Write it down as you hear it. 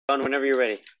Whenever you're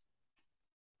ready.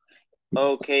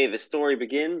 Okay, the story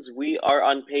begins. We are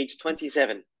on page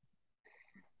 27.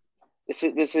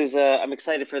 I'm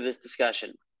excited for this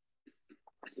discussion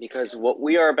because what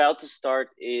we are about to start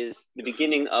is the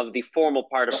beginning of the formal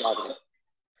part of davening.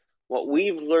 What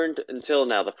we've learned until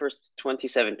now, the first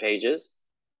 27 pages,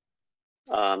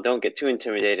 don't get too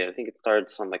intimidated. I think it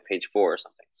starts on like page 4 or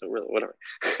something. So really, whatever.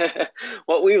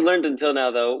 What we've learned until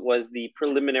now, though, was the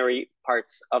preliminary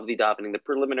parts of the davening, the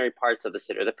preliminary parts of the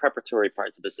Siddur, the preparatory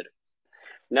parts of the Siddur.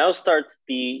 Now starts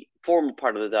the formal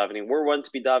part of the davening. We're one to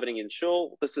be davening in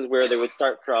shul. This is where they would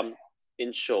start from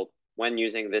in shul when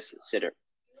using this Siddur.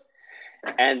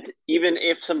 And even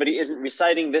if somebody isn't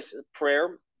reciting this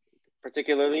prayer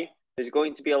particularly, there's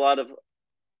going to be a lot of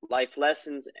life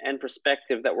lessons and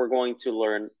perspective that we're going to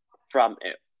learn from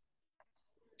it.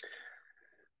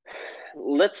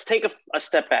 Let's take a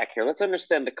step back here. Let's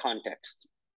understand the context.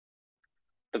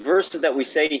 The verses that we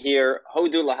say here,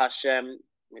 Hodu la Hashem.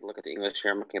 Let me look at the English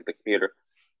here. I'm looking at the computer.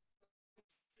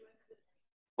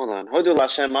 Hold on. Hodu la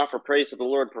Hashem, offer praise to the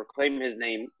Lord, proclaim his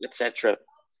name, etc.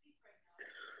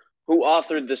 Who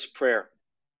authored this prayer?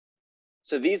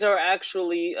 So these are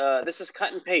actually, this is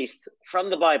cut and paste from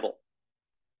the Bible,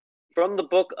 from the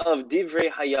book of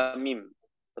Divrei Hayamim,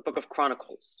 the book of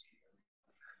Chronicles.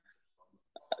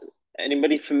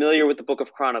 Anybody familiar with the book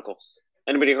of Chronicles?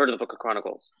 Anybody heard of the book of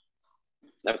Chronicles?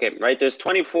 Okay, right. There's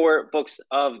 24 books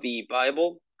of the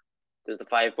Bible. There's the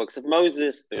 5 books of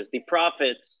Moses. There's the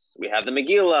prophets. We have the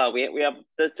Megillah. We have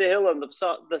the Tehillim,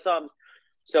 the Psalms.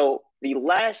 So the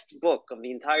last book of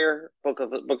the entire books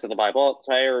of the Bible,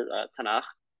 entire Tanakh,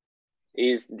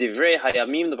 is Divrei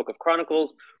Hayamim, the book of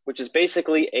Chronicles, which is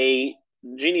basically a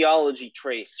genealogy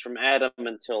trace from Adam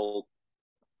until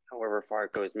however far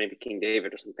it goes, maybe King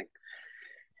David or something.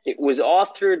 It was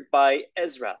authored by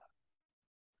Ezra.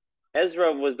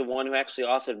 Ezra was the one who actually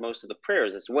authored most of the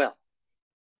prayers as well.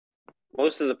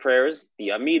 Most of the prayers, the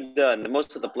Amidah, and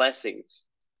most of the blessings.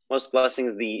 Most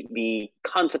blessings, the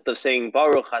concept of saying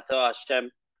Baruch Atah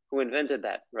Hashem, who invented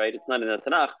that, right? It's not in the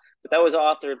Tanakh, but that was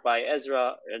authored by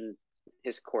Ezra and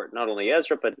his court. Not only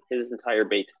Ezra, but his entire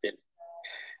Beit Din.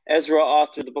 Ezra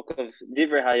authored the book of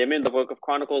Divrei Hayamim, the book of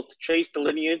Chronicles, to trace the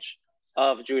lineage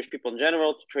of Jewish people in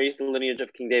general, to trace the lineage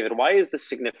of King David. Why is this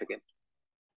significant?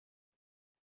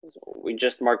 We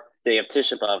just marked the day of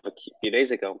Tisha B'Av a few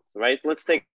days ago, right? Let's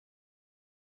take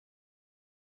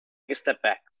a step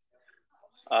back.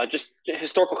 Just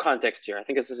historical context here. I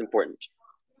think this is important.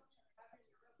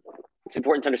 It's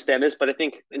important to understand this, but I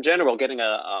think in general, getting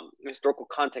a historical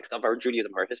context of our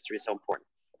Judaism, our history is so important.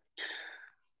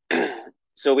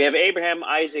 So we have Abraham,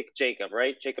 Isaac, Jacob,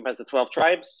 right? Jacob has the 12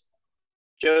 tribes.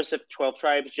 Joseph, 12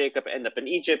 tribes. Jacob end up in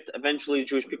Egypt. Eventually,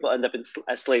 Jewish people end up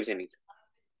as slaves in Egypt.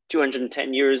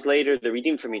 210 years later, they're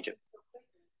redeemed from Egypt.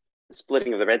 The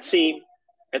splitting of the Red Sea,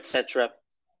 etc.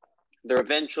 They're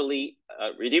eventually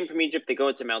redeemed from Egypt. They go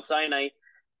into Mount Sinai,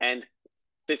 and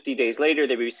 50 days later,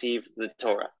 they receive the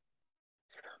Torah.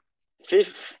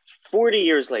 41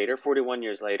 years later,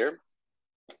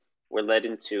 we're led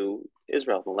into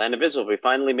Israel, the land of Israel. We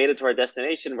finally made it to our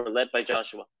destination. We're led by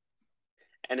Joshua.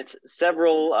 And it's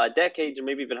several decades, or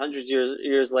maybe even hundreds of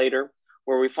years later,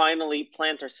 where we finally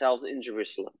plant ourselves in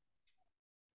Jerusalem.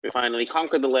 We finally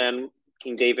conquered the land.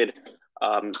 King David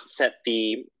set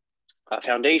the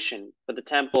foundation for the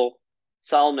temple.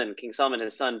 King Solomon,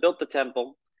 his son, built the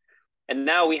temple. And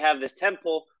now we have this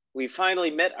temple. We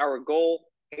finally met our goal.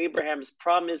 Abraham's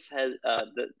promise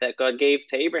that God gave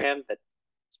to Abraham, that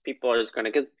people are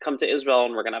going to come to Israel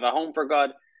and we're going to have a home for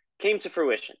God, came to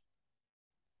fruition.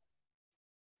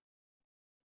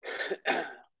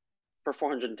 For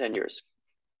 410 years.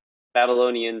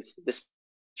 Babylonians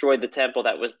destroyed the temple.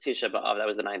 That was Tisha B'Av. That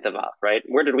was the 9th of Av, right?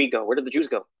 Where did we go? Where did the Jews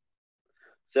go?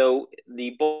 So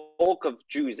the bulk of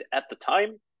Jews at the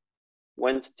time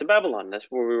went to Babylon. That's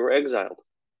where we were exiled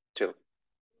to.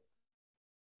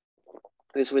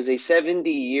 This was a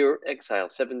 70-year exile,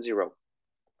 70.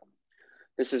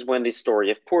 This is when the story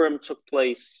of Purim took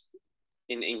place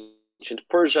in ancient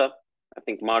Persia, I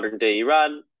think modern-day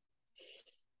Iran.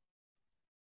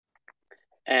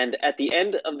 And at the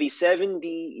end of the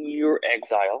 70-year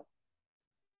exile,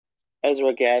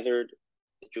 Ezra gathered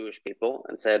the Jewish people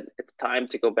and said, it's time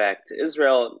to go back to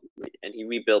Israel. And he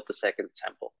rebuilt the second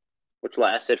temple, which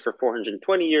lasted for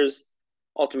 420 years,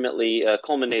 ultimately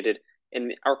culminated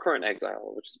in our current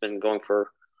exile, which has been going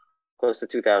for close to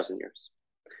 2,000 years.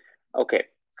 Okay,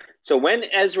 so when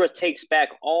Ezra takes back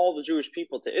all the Jewish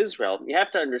people to Israel, you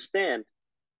have to understand,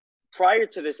 prior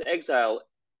to this exile,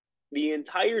 the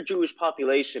entire Jewish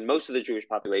population, most of the Jewish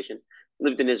population,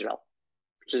 lived in Israel,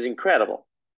 which is incredible.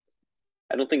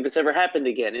 I don't think this ever happened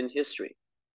again in history,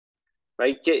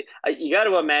 right? You got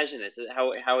to imagine this,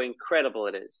 how incredible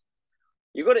it is.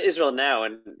 You go to Israel now,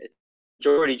 and it's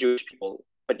majority Jewish people,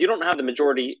 but you don't have the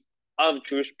majority of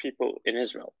Jewish people in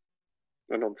Israel.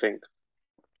 I don't think.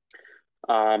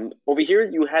 Over here,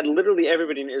 you had literally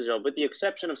everybody in Israel, with the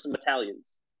exception of some Italians.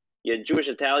 You had Jewish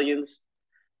Italians.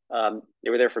 They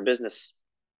were there for business,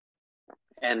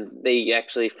 and they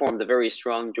actually formed a very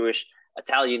strong Jewish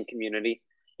Italian community.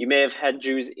 You may have had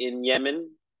Jews in Yemen,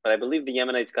 but I believe the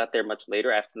Yemenites got there much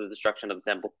later after the destruction of the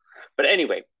temple. But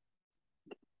anyway,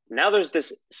 now there's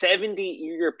this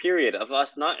 70-year period of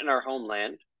us not in our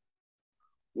homeland.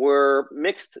 We're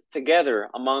mixed together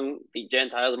among the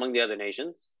Gentiles, among the other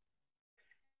nations.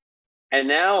 And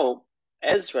now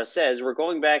Ezra says, we're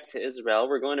going back to Israel.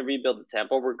 We're going to rebuild the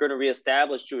temple. We're going to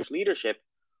reestablish Jewish leadership.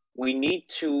 We need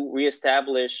to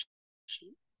reestablish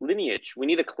lineage. We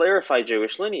need to clarify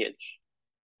Jewish lineage.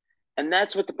 And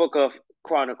that's what the book of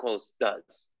Chronicles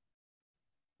does.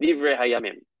 Divrei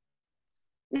Hayamim.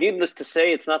 Needless to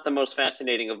say, it's not the most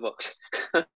fascinating of books.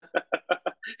 I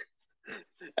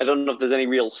don't know if there's any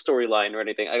real storyline or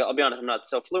anything. I'll be honest, I'm not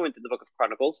so fluent in the book of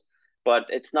Chronicles, but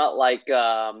it's not like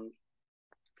the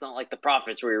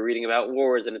prophets where you're reading about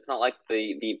wars, and it's not like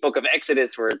the book of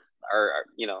Exodus where it's I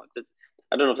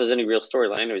don't know if there's any real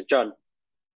storyline. Anyways, John.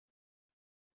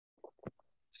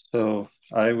 So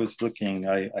I was looking.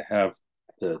 I have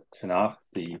the Tanakh,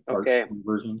 the parchment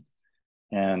version,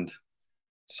 and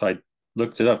so I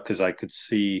looked it up because I could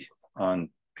see on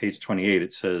page 28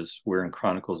 it says where in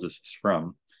Chronicles this is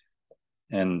from,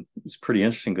 and it's pretty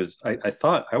interesting because I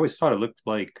always thought it looked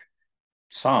like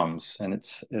Psalms, and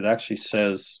it actually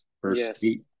says verse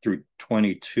 8 through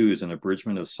 22 is an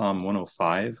abridgment of Psalm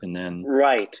 105, and then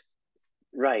right.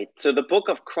 So the book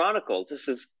of Chronicles, this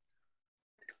is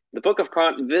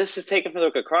taken from the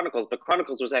book of Chronicles, but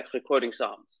Chronicles was actually quoting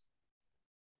Psalms.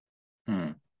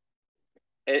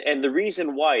 And the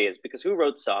reason why is because who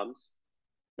wrote Psalms?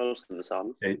 Most of the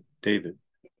Psalms. David.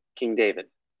 King David.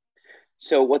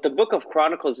 So what the book of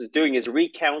Chronicles is doing is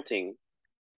reiterating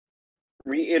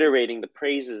the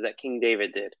praises that King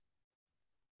David did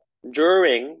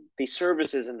during the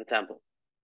services in the temple.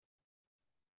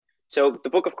 So the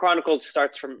book of Chronicles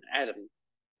starts from Adam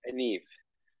and Eve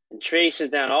and traces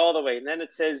down all the way. And then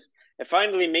it says, it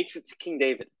finally makes it to King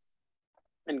David.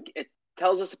 And it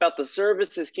tells us about the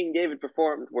services King David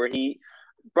performed, where he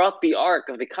brought the Ark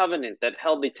of the Covenant that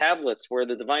held the tablets where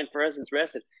the divine presence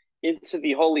rested into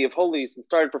the Holy of Holies and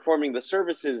started performing the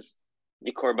services,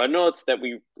 the korbanot that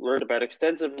we learned about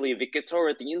extensively, the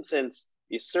ketoret, the incense,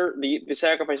 the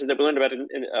sacrifices that we learned about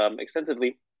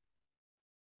extensively.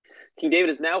 King David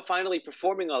is now finally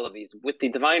performing all of these with the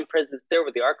divine presence there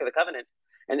with the Ark of the Covenant.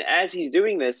 And as he's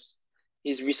doing this,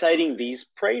 he's reciting these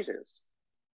praises.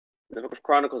 The book of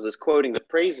Chronicles is quoting the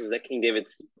praises that King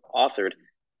David's authored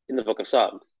in the book of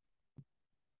Psalms.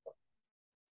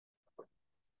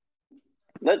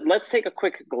 Let's take a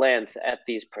quick glance at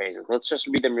these praises. Let's just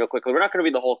read them real quickly. We're not going to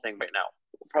read the whole thing right now.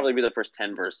 We'll probably read the first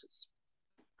 10 verses.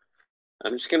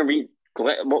 I'm just going to read,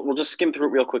 we'll just skim through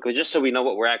it real quickly, just so we know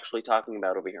what we're actually talking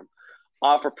about over here.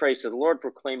 Offer praise to the Lord,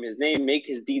 proclaim his name, make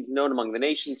his deeds known among the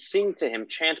nations, sing to him,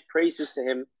 chant praises to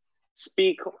him,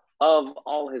 speak of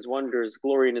all his wonders,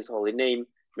 glory in his holy name.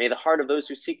 May the heart of those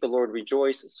who seek the Lord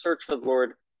rejoice, search for the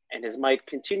Lord and his might,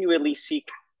 continually seek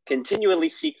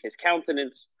his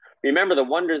countenance. Remember the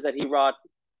wonders that he wrought.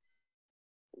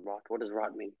 What does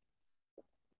wrought mean?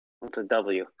 What's a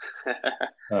W?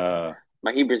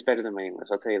 My Hebrew is better than my English,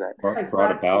 I'll tell you that.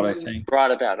 Brought about, I think.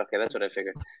 Brought about, okay, that's what I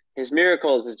figured. His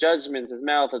miracles, his judgments, his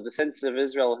mouth, the descendants of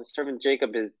Israel, his servant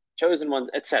Jacob, his chosen ones,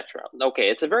 etc. Okay,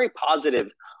 it's a very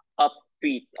positive,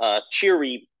 upbeat,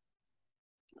 cheery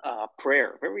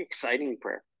prayer, very exciting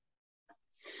prayer.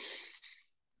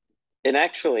 And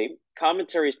actually,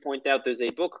 commentaries point out there's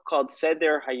a book called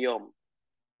Siddur Hayom.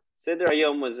 Siddur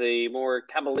Hayom was a more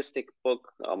Kabbalistic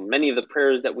book. Many of the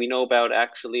prayers that we know about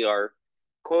actually are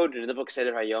quoted in the book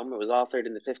Siddur Hayom. It was authored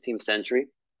in the 15th century.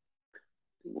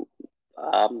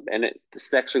 This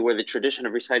is actually where the tradition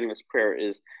of reciting this prayer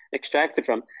is extracted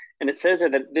from. And it says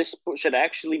that this should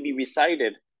actually be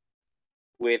recited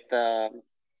with kind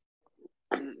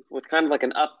of like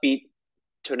an upbeat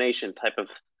tonation type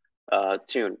of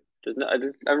tune. I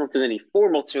don't know if there's any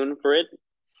formal tune for it,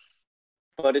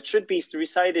 but it should be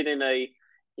recited in a,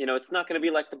 it's not going to be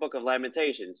like the Book of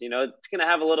Lamentations. It's going to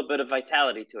have a little bit of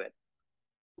vitality to it,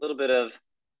 a little bit of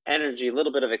energy, a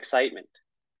little bit of excitement.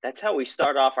 That's how we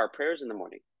start off our prayers in the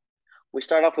morning. We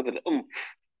start off with an oomph.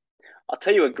 I'll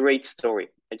tell you a great story.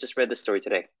 I just read this story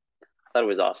today. I thought it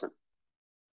was awesome.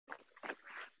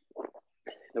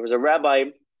 There was a rabbi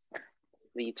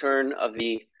the turn of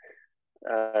the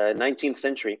 19th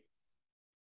century.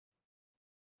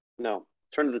 No,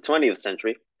 turn of the 20th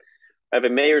century. Rabbi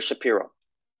Meir Shapiro.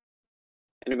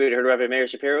 Anybody heard of Rabbi Meir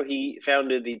Shapiro? He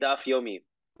founded the Daf Yomi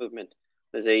movement.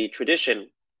 There's a tradition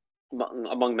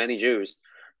among many Jews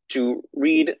to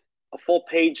read a full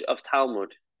page of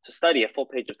Talmud, to study a full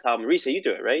page of Talmud. Risa, you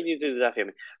do it, right? You do the Daf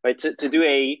Yomi, right? To do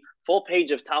a full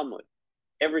page of Talmud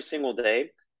every single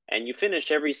day, and you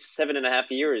finish every 7.5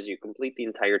 years. You complete the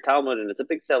entire Talmud, and it's a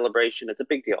big celebration. It's a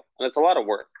big deal, and it's a lot of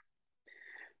work.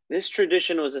 This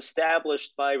tradition was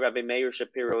established by Rabbi Meir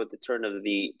Shapiro at the turn of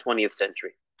the 20th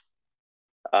century.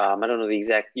 I don't know the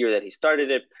exact year that he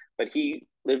started it, but he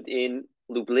lived in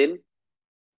Lublin.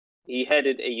 He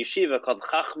headed a yeshiva called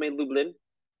Chachmei Lublin.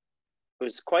 It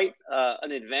was quite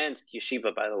an advanced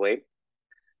yeshiva, by the way.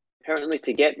 Apparently,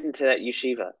 to get into that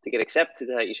yeshiva, to get accepted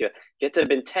to that yeshiva, you had to have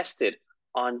been tested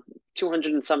on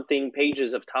 200 and something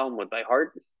pages of Talmud by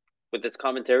heart with its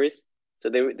commentaries. So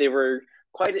they were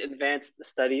quite advanced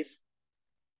studies.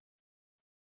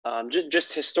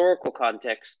 Just historical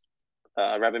context.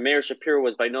 Rabbi Meir Shapiro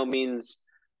was by no means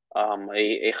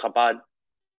a Chabad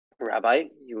rabbi.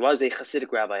 He was a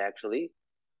Hasidic rabbi, actually.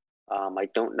 I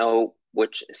don't know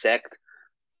which sect,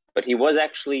 but he was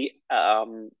actually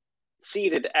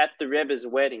seated at the Rebbe's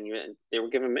wedding. They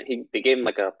gave him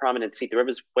like a prominent seat. The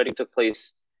Rebbe's wedding took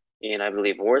place in, I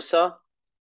believe, Warsaw,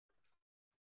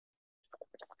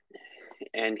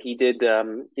 and he did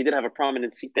have a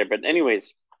prominent seat there. But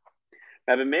anyways,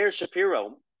 Rabbi Meir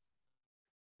Shapiro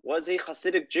was a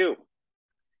Hasidic Jew,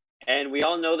 and we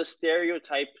all know the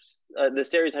stereotype of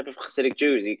Hasidic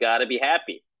Jews. You gotta be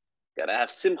happy, you gotta have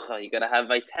simcha, you gotta have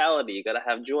vitality, you gotta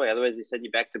have joy. Otherwise, they send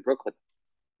you back to Brooklyn.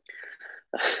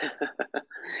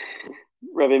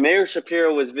 Rabbi Meir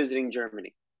Shapiro was visiting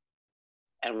Germany,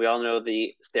 and we all know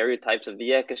the stereotypes of the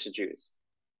Yakisha Jews.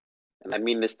 And I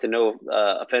mean this to no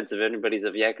offense of anybody's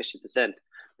of Yakisha descent,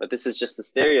 but this is just the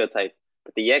stereotype.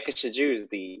 But the Yakisha Jews,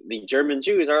 the German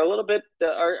Jews, are a little bit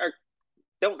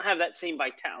don't have that same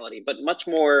vitality, but much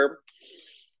more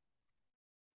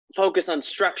focused on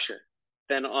structure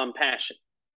than on passion,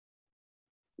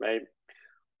 right?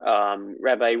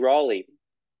 Rabbi Raleigh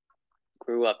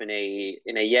grew up in a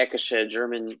Yakisha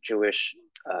German Jewish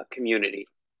community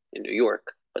in New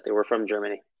York, but they were from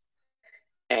Germany.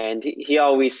 And he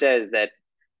always says that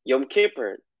Yom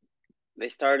Kippur, they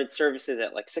started services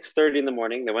at like 6:30 in the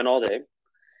morning. They went all day.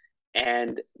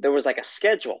 And there was like a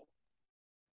schedule.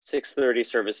 6:30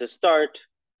 services start,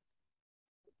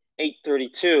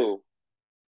 8:32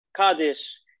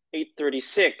 Kaddish,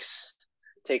 8:36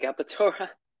 take out the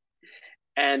Torah.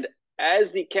 And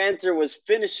as the cantor was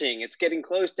finishing, it's getting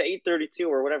close to 8:32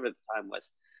 or whatever the time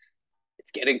was.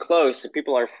 It's getting close, and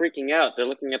people are freaking out. They're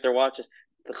looking at their watches.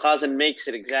 The Chazan makes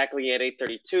it exactly at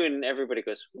 8:32, and everybody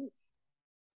goes,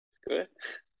 good.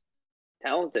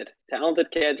 Talented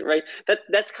cantor, right?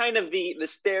 That's kind of the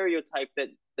stereotype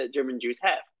that German Jews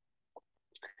have.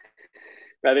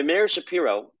 Rabbi Meir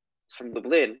Shapiro is from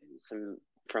Lublin.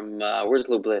 From where's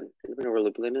Lublin? Anybody know where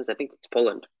Lublin is? I think it's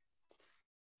Poland.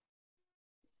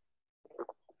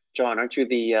 John, aren't you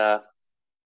the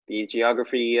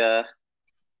geography?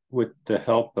 With the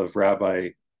help of Rabbi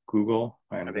Google,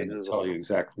 I'm going to tell you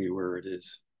exactly where it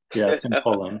is. Yeah, it's in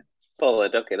Poland.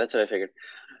 Poland. Okay, that's what I figured.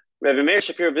 Rabbi Meir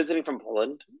Shapiro, visiting from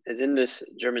Poland, is in this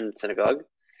German synagogue,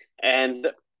 and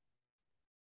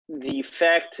the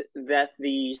fact that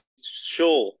the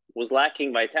shul was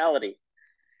lacking vitality,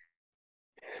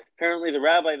 apparently the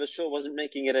rabbi of the shul wasn't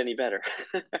making it any better.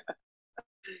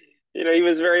 He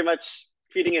was very much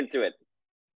feeding into it.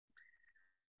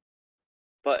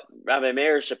 But Rabbi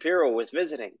Meir Shapiro was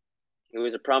visiting. He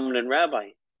was a prominent rabbi.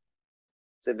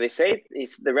 So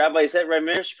the rabbi said, Rabbi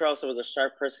Meir Shapiro also was a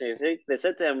sharp person. They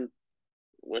said to him,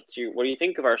 what do you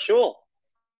think of our shul?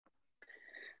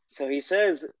 So he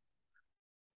says,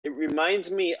 it reminds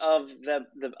me of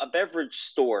a beverage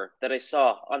store that I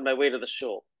saw on my way to the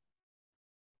shul.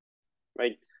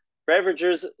 Right?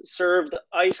 Beverages served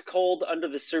ice cold under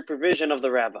the supervision of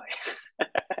the rabbi.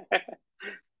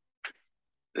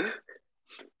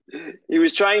 He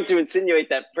was trying to insinuate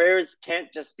that prayers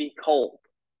can't just be cold.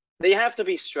 They have to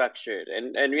be structured,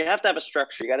 and you have to have a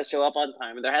structure. You got to show up on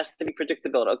time, and there has to be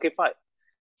predictability. Okay, fine.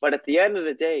 But at the end of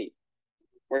the day,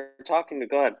 we're talking to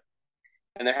God,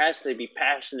 and there has to be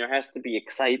passion. There has to be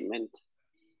excitement.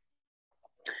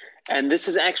 And this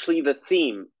is actually the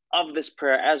theme of this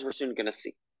prayer, as we're soon going to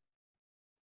see.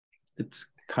 It's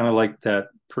kind of like that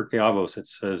Pirkei Avos. It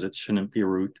says it shouldn't be a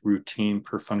routine,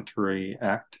 perfunctory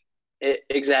act.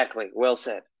 Exactly. Well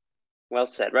said. Well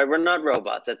said. Right? We're not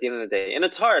robots at the end of the day. And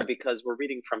it's hard because we're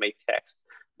reading from a text.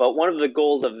 But one of the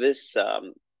goals of this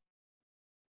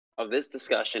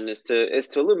discussion is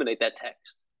to illuminate that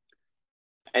text.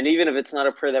 And even if it's not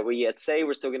a prayer that we yet say,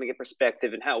 we're still going to get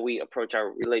perspective in how we approach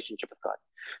our relationship with God.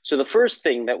 So the first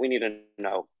thing that we need to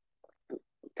know,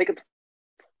 take a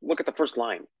look at the first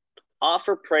line.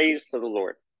 Offer praise to the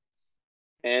Lord.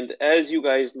 And as you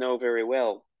guys know very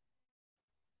well,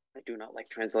 I do not like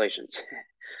translations.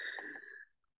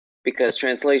 Because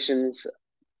translations,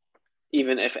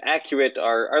 even if accurate,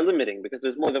 are limiting, because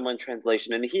there's more than one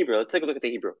translation in the Hebrew. Let's take a look at the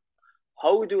Hebrew.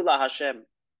 Hodu la Hashem.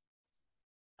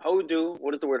 Hodu,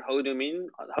 what does the word Hodu mean?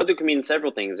 Hodu can mean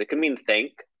several things. It can mean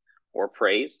thank or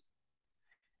praise.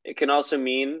 It can also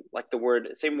mean, like the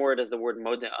same word as the word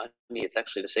moda'ani, it's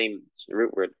actually the same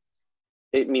root word.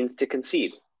 It means to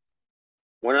concede.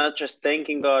 We're not just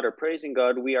thanking God or praising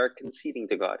God, we are conceding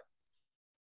to God.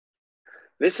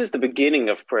 This is the beginning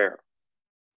of prayer.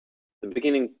 The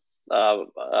beginning,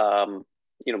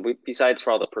 besides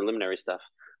for all the preliminary stuff.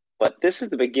 But this is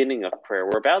the beginning of prayer.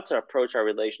 We're about to approach our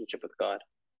relationship with God.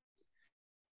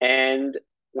 And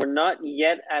we're not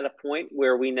yet at a point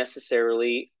where we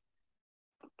necessarily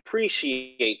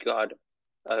appreciate God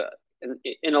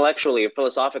intellectually or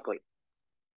philosophically.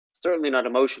 Certainly not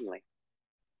emotionally.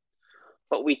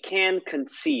 But we can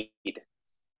concede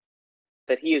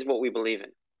that He is what we believe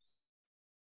in.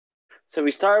 So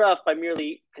we start off by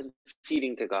merely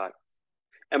conceding to God.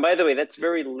 And by the way, that's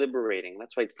very liberating.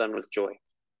 That's why it's done with joy.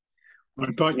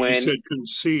 I thought you said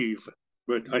conceive,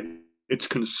 but it's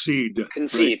concede.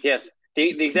 Concede, right? Yes.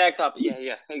 The exact opposite.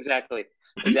 Yeah, exactly.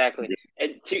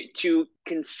 And to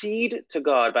concede to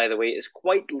God, by the way, is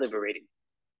quite liberating.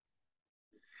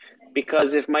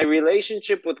 Because if my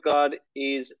relationship with God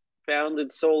is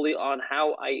founded solely on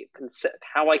how I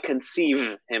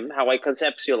conceive Him, how I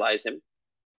conceptualize Him,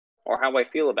 or how I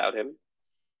feel about Him,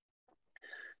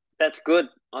 that's good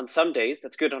on some days,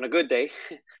 that's good on a good day,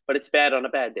 but it's bad on a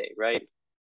bad day, right?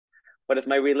 But if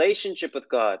my relationship with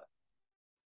God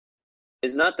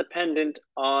is not dependent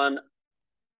on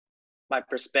my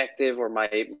perspective or my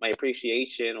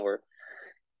appreciation,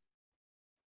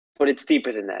 but it's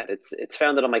deeper than that. It's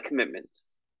founded on my commitment,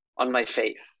 on my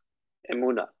faith,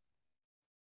 emunah.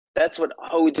 That's what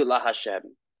Hodu la Hashem.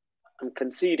 I'm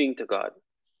conceding to God.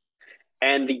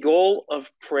 And the goal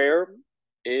of prayer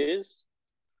is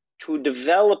to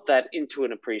develop that into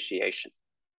an appreciation,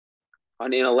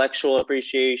 an intellectual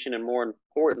appreciation, and more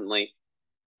importantly,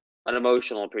 an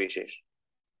emotional appreciation.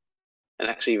 And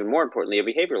actually, even more importantly, a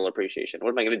behavioral appreciation. What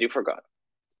am I going to do for God?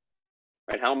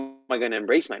 Right? How am I going to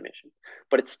embrace my mission?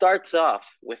 But it starts off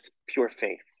with pure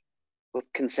faith, with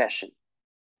concession.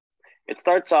 It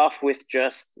starts off with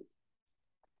just,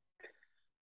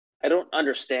 I don't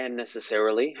understand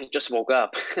necessarily. I just woke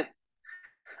up.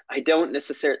 I don't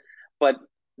necessarily, but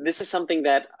this is something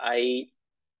that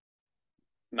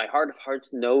my heart of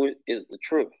hearts knows is the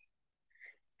truth.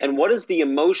 And what is the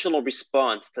emotional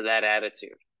response to that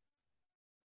attitude?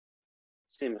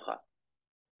 Simcha,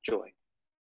 joy.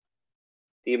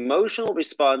 The emotional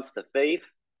response to faith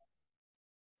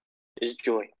is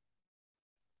joy.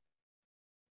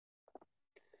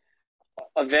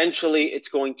 Eventually, it's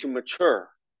going to mature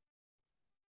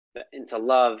into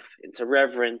love, into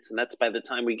reverence, and that's by the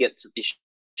time we get to the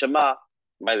Shema.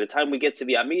 By the time we get to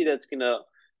the Amida, it's going to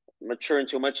mature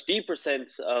into a much deeper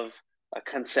sense of a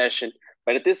concession.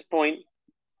 But at this point,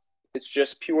 it's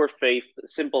just pure faith,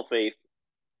 simple faith,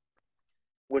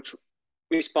 which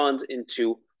responds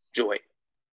into joy.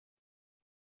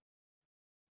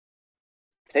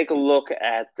 Take a look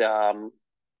at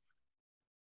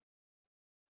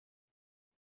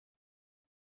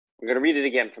we're going to read it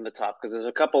again from the top because there's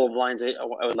a couple of lines I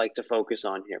would like to focus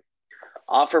on here.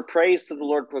 Offer praise to the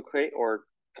Lord, or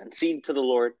concede to the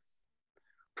Lord,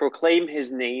 proclaim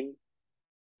His name,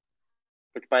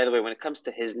 which, by the way, when it comes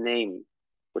to His name,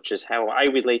 which is how I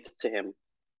relate to Him,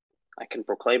 I can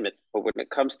proclaim it. But when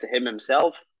it comes to Him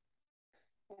Himself,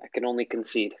 I can only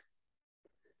concede.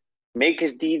 Make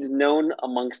His deeds known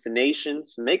amongst the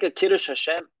nations. Make a Kiddush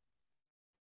Hashem.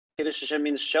 Kiddush Hashem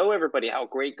means show everybody how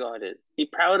great God is. Be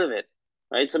proud of it,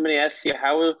 right? Somebody asks you,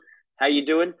 how you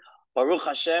doing? Baruch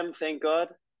Hashem, thank God.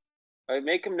 Right?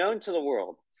 Make Him known to the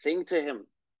world. Sing to Him,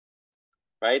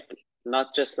 right?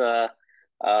 Not just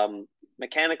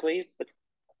mechanically, but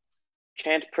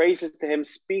chant praises to Him.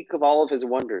 Speak of all of His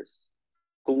wonders.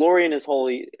 Glory in His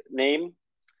holy name.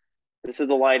 This is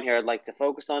the line here I'd like to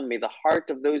focus on. May the heart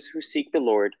of those who seek the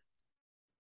Lord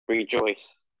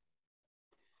rejoice.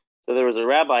 So there was a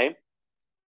rabbi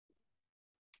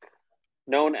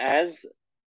known as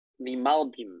the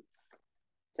Malbim.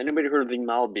 Has anybody heard of the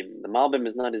Malbim? The Malbim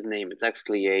is not his name. It's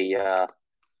actually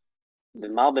the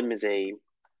Malbim is a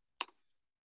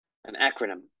an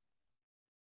acronym.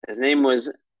 His name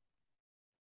was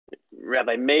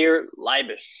Rabbi Meir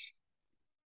Leibish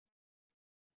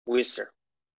Wisser.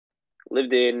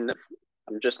 Lived in,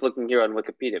 I'm just looking here on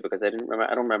Wikipedia because I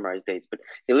don't memorize dates, but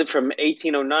he lived from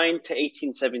 1809 to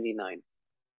 1879.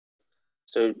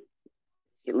 So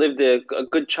he lived a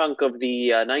good chunk of the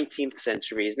 19th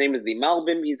century. His name is the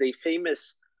Malbim. He's a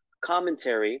famous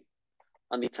commentary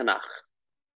on the Tanakh,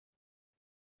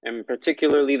 and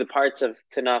particularly the parts of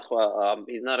Tanakh.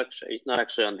 He's not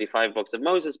actually on the 5 books of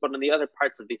Moses, but on the other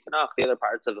parts of the Tanakh, the other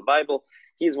parts of the Bible.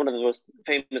 He's one of the most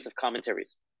famous of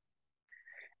commentaries.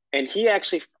 And he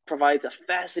actually provides a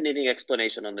fascinating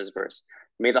explanation on this verse.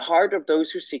 May the heart of those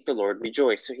who seek the Lord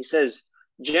rejoice. So he says,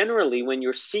 generally, when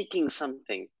you're seeking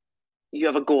something, you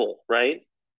have a goal, right?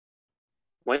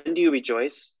 When do you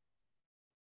rejoice?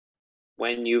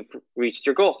 When you've reached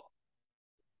your goal,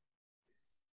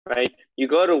 right? You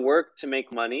go to work to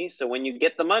make money. So when you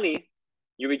get the money,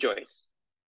 you rejoice.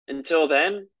 Until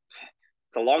then,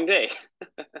 it's a long day.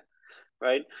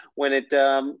 Right? When it,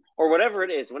 or whatever it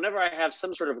is, whenever I have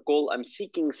some sort of goal, I'm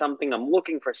seeking something, I'm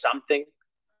looking for something,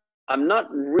 I'm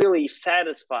not really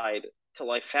satisfied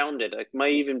till I found it. I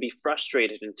might even be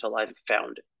frustrated until I've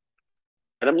found it.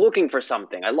 And I'm looking for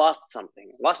something. I lost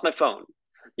something. I lost my phone.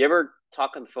 You ever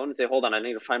talk on the phone and say, hold on, I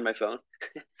need to find my phone?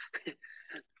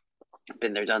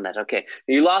 Been there, done that. Okay.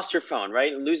 You lost your phone,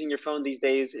 right? And losing your phone these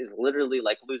days is literally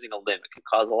like losing a limb. It can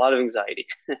cause a lot of anxiety.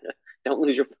 Don't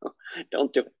lose your phone.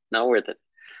 Don't do it. Not worth it.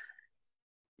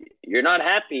 You're not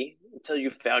happy until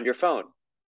you've found your phone.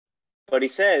 But he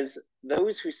says,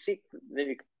 those who seek,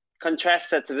 the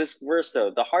contrast that to this verse though,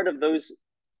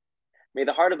 may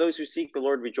the heart of those who seek the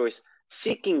Lord rejoice.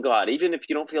 Seeking God, even if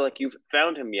you don't feel like you've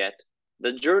found him yet,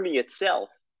 the journey itself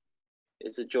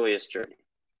is a joyous journey.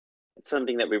 It's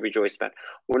something that we rejoice about.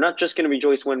 We're not just going to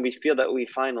rejoice when we feel that we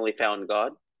finally found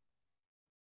God,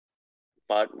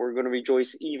 but we're going to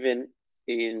rejoice even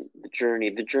in the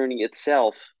journey. The journey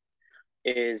itself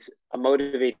is a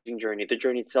motivating journey. The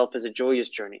journey itself is a joyous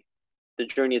journey. The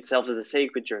journey itself is a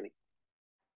sacred journey.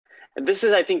 And this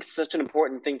is, I think, such an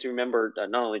important thing to remember,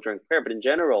 not only during prayer, but in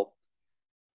general.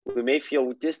 We may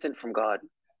feel distant from God.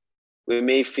 We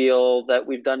may feel that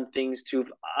we've done things to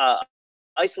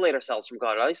isolate ourselves from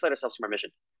God, isolate ourselves from our mission.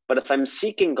 But if I'm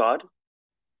seeking God,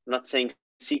 I'm not saying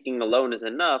seeking alone is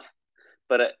enough,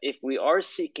 but if we are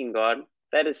seeking God,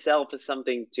 that itself is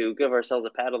something to give ourselves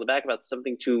a pat on the back about,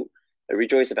 something to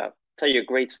rejoice about. I'll tell you a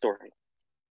great story.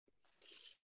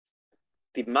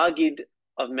 The Magid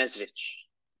of Mezrich.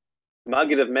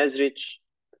 Magid of Mezrich,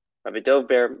 Rabbi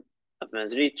Dovber of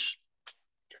Mezrich,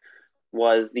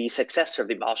 was the successor of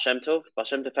the Baal Shem Tov. Baal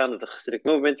Shem Tov founded the Hasidic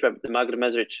movement. The Magid of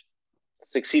Mezrich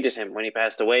succeeded him when he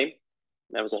passed away.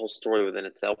 That was a whole story within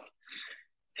itself.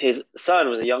 His son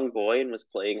was a young boy and was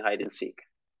playing hide and seek.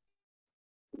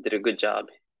 Did a good job.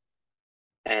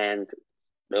 And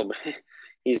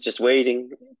he's just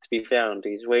waiting to be found.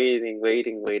 He's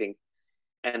waiting.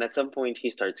 And at some point, he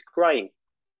starts crying.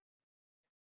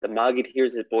 The Magid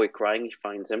hears the boy crying. He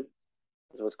finds him.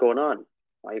 He says, what's going on?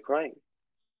 Why are you crying?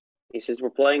 He says, we're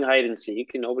playing hide and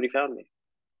seek and nobody found me.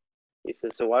 He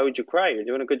says, so why would you cry? You're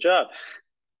doing a good job.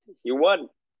 You won.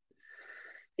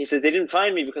 He says, they didn't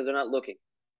find me because they're not looking.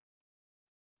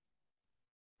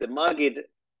 The Magid's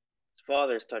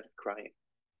father started crying.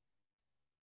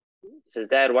 He says,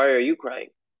 Dad, why are you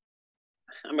crying?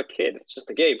 I'm a kid. It's just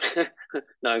a game.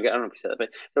 No, I don't know if he said that, but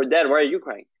no, Dad, why are you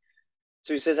crying?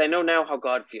 So he says, I know now how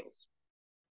God feels.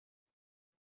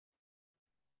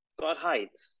 God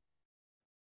hides.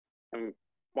 And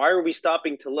why are we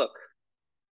stopping to look?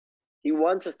 He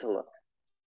wants us to look.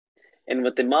 And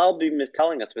what the Malbim is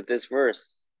telling us with this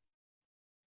verse,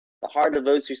 the heart of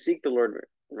those who seek the Lord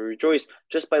rejoice.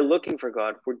 Just by looking for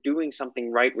God, we're doing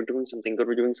something right, we're doing something good,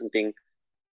 we're doing something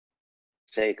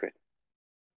sacred.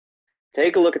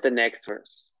 Take a look at the next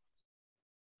verse.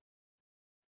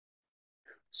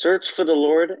 Search for the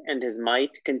Lord and his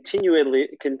might,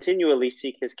 continually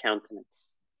seek his countenance.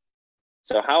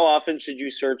 So how often should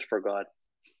you search for God?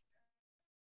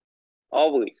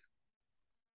 Always.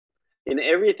 In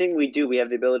everything we do, we have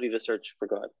the ability to search for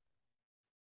God.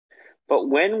 But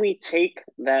when we take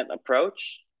that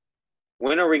approach,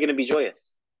 when are we going to be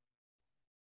joyous?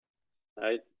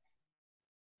 Right?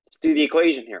 Let's do the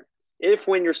equation here. If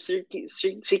when you're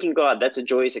seeking God, that's a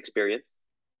joyous experience,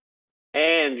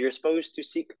 and you're supposed to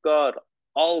seek God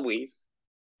always,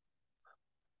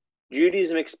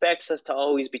 Judaism expects us to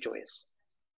always be joyous,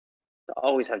 to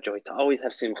always have joy, to always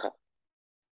have simcha.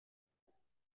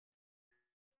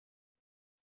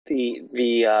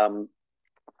 A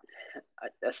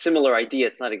similar idea,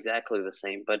 it's not exactly the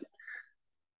same, but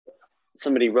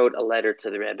somebody wrote a letter to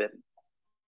the Rebbe.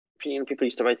 People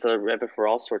used to write to the Rebbe for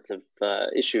all sorts of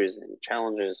issues and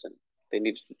challenges, and they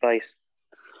needed advice.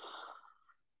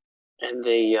 And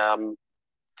they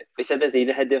said that they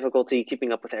had difficulty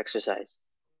keeping up with exercise.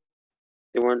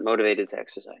 They weren't motivated to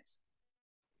exercise.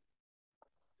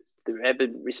 The Rebbe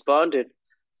responded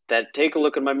that take a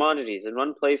look at Maimonides. In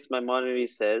one place,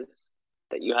 Maimonides says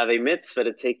that you have a mitzvah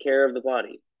to take care of the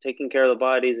body. Taking care of the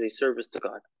body is a service to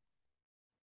God.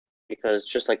 Because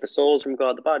just like the soul is from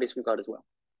God, the body is from God as well.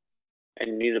 And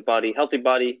you need a body, healthy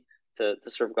body to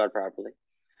serve God properly.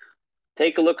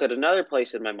 Take a look at another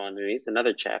place in Maimonides,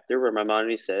 another chapter where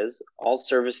Maimonides says, all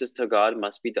services to God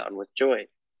must be done with joy.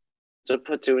 So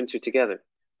put two and two together.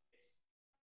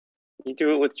 You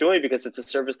do it with joy because it's a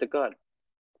service to God.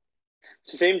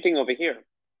 It's the same thing over here.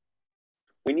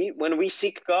 When we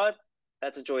seek God,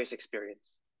 that's a joyous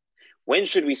experience. When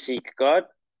should we seek God?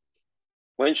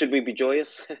 When should we be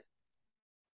joyous?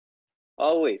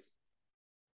 Always.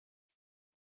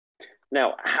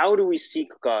 Now, how do we seek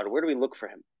God? Where do we look for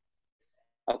him?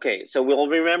 Okay, so we'll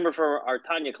remember for our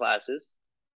Tanya classes,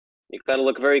 you've got to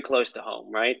look very close to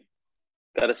home, right?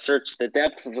 Got to search the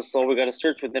depths of the soul. We got to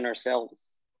search within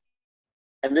ourselves.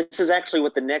 And this is actually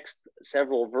what the next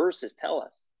several verses tell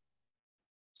us.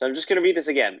 So I'm just going to read this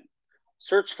again.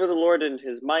 Search for the Lord in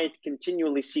his might,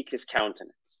 continually seek his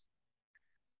countenance.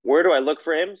 Where do I look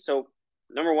for him? So,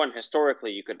 number one,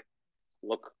 historically, you could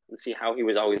look and see how he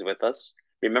was always with us.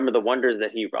 Remember the wonders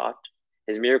that he wrought,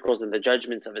 his miracles and the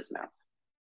judgments of his mouth.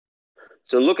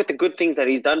 So look at the good things that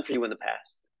he's done for you in the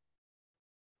past.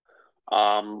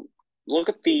 Look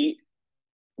at the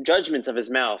judgments of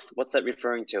his mouth. What's that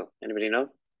referring to? Anybody know?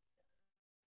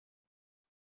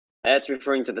 That's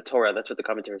referring to the Torah. That's what the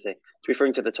commentaries say. It's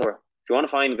referring to the Torah. If you want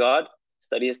to find God,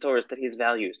 study his Torah, study his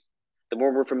values. The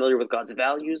more we're familiar with God's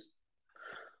values,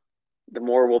 the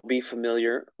more we'll be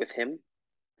familiar with him.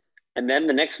 And then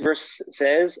the next verse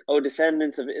says, O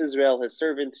descendants of Israel, his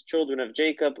servants, children of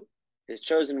Jacob, his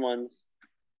chosen ones,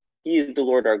 he is the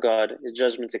Lord our God. His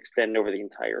judgments extend over the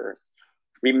entire earth.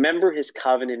 Remember his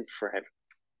covenant forever,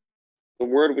 the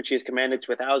word which he has commanded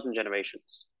to 1,000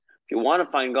 generations. If you want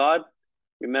to find God,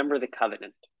 remember the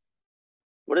covenant.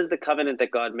 What is the covenant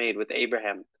that God made with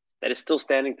Abraham that is still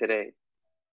standing today?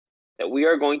 That we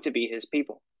are going to be his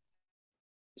people,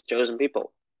 his chosen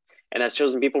people. And as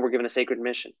chosen people, we're given a sacred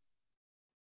mission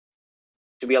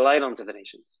to be a light unto the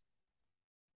nations,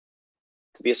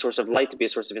 to be a source of light, to be a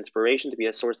source of inspiration, to be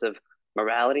a source of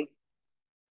morality.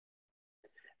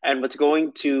 And what's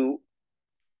going to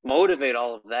motivate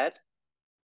all of that,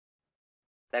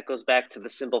 that goes back to the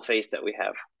simple faith that we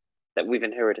have, that we've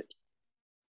inherited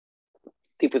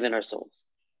deep within our souls.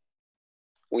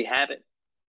 We have it.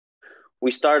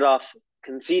 We start off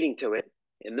conceding to it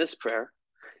in this prayer,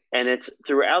 and it's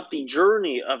throughout the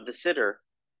journey of the Siddur,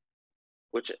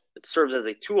 which serves as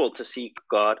a tool to seek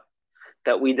God,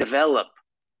 that we develop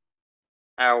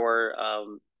our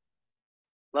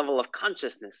level of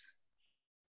consciousness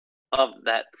of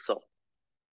that soul.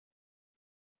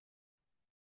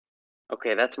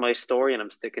 Okay, that's my story, and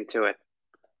I'm sticking to it.